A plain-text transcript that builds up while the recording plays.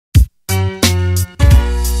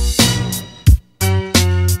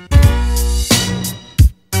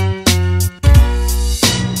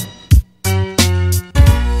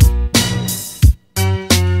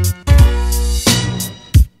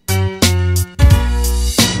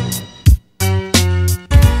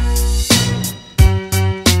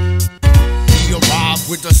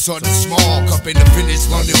something small, up in the village,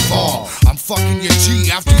 London bar. I'm fucking your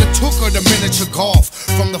G after you took her to miniature golf.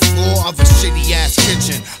 From the floor of a shitty ass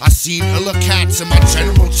kitchen, I seen illa cats in my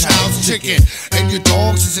General Child's chicken. And your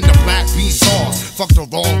dogs is in the black bean sauce. Fuck the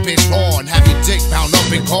wrong bitch raw and have your dick bound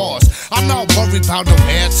up in cars. I'm not worried about no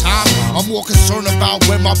airtime, I'm more concerned about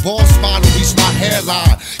when my boss smile reach my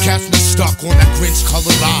hairline. Catch me stuck on that Grinch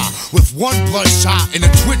colored lie, with one bloodshot and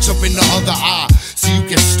a twitch up in the other eye. So you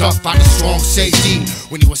get stuck by the strong safety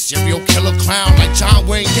when you a serial killer clown like John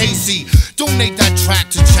Wayne Gacy. Donate that track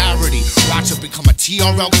to charity, watch it become a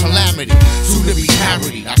TRL calamity, soon to be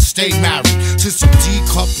parodied. I stay married to some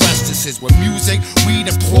D-cup breastesses with music, weed,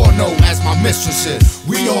 and porno as my mistresses.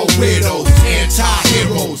 We all weirdos,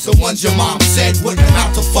 anti-heroes, the ones your mom said wouldn't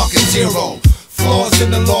amount to fucking zero. Flaws in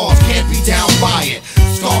the laws, can't be down by it.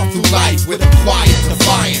 Storm through life with a quiet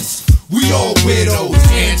defiance. We all weirdos,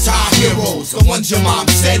 anti-heroes, the ones your mom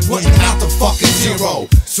said wouldn't amount to fucking zero.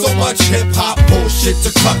 So much hip-hop bullshit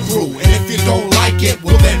to cut through, and if you don't like it,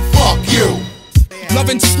 well then fuck you.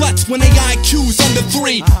 Loving sluts when they IQ's under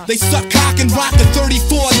 3. They suck cock and rock a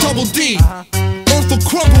 34 double D. Earth will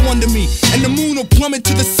crumble under me, and the moon will plummet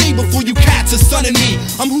to the sea before you cats are sunning me.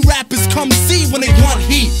 I'm who rappers come see when they want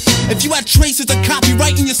heat. If you had traces of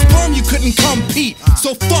copyright in your sperm, you couldn't compete.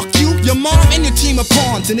 So fuck you, your mom, and your team of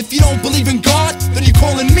pawns. And if you don't believe in God, then you're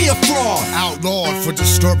calling me a fraud. Outlawed for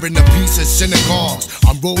disturbing the peace of synagogues.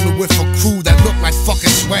 I'm rolling with a crew that look like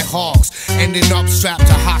fucking sweat hogs, ending up strapped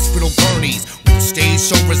to hospital gurneys. Stage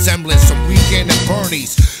show resemblance from Weekend at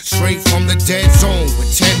Bernie's. Straight from the dead zone with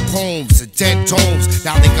 10 poems and dead domes.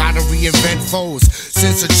 Now they gotta reinvent foes.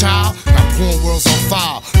 Since a child, got porn worlds on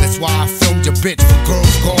file. That's why I filmed your bitch for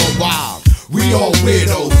Girls Gone Wild. We all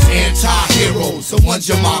weirdos, anti-heroes, the ones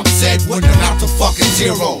your mom said wouldn't amount to fucking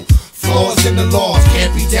zero. Flaws in the laws,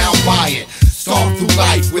 can't be down by it. Storm through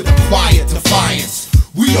life with a quiet defiance.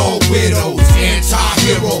 We all weirdos,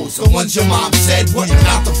 anti-heroes, the ones your mom said wouldn't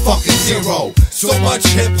amount to fucking zero. So much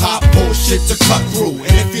hip-hop bullshit to cut through,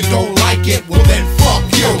 and if you don't like it, well then fuck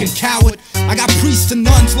you. Fucking coward, I got priests and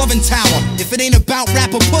nuns loving tower. If it ain't about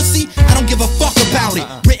rap or pussy, I don't give a fuck about it.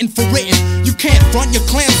 Written for written, you can't front, your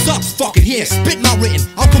clan sucks. Fuck it, here, spit my written,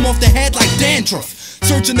 I'll come off the head like dandruff.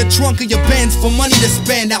 Searching the trunk of your Benz for money to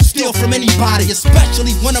spend. I'll steal from anybody,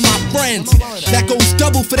 especially one of my friends. That goes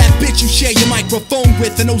double for that bitch you share your microphone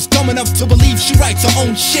with, and those dumb enough to believe she writes her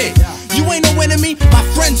own shit. You ain't no enemy, my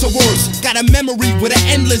friends are worse. Got a memory with an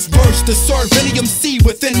endless verse to serve any MC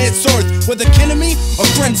within this earth. Whether kin of me or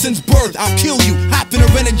friend since birth, I'll kill you, hop in a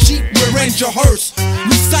rented Jeep, rearrange your hearse.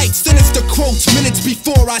 Recite sinister quotes minutes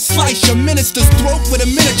before I slice your minister's throat with a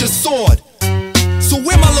miniature sword. So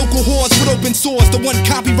where my local whores with open swords, the one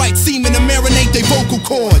copyright semen to marinate they vocal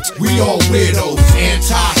cords. We all weirdos,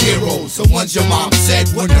 anti-heroes, the ones your mom said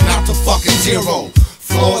wouldn't amount to fucking zero.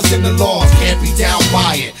 Flaws in the laws, can't be down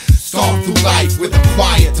by it. Storm through life with a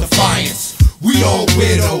quiet defiance. We all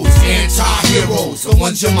weirdos, anti-heroes, the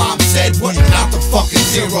ones your mom said wouldn't amount to fucking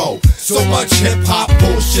zero. So much hip-hop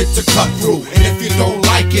bullshit to cut through, and if you don't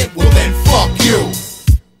like it, well then fuck you.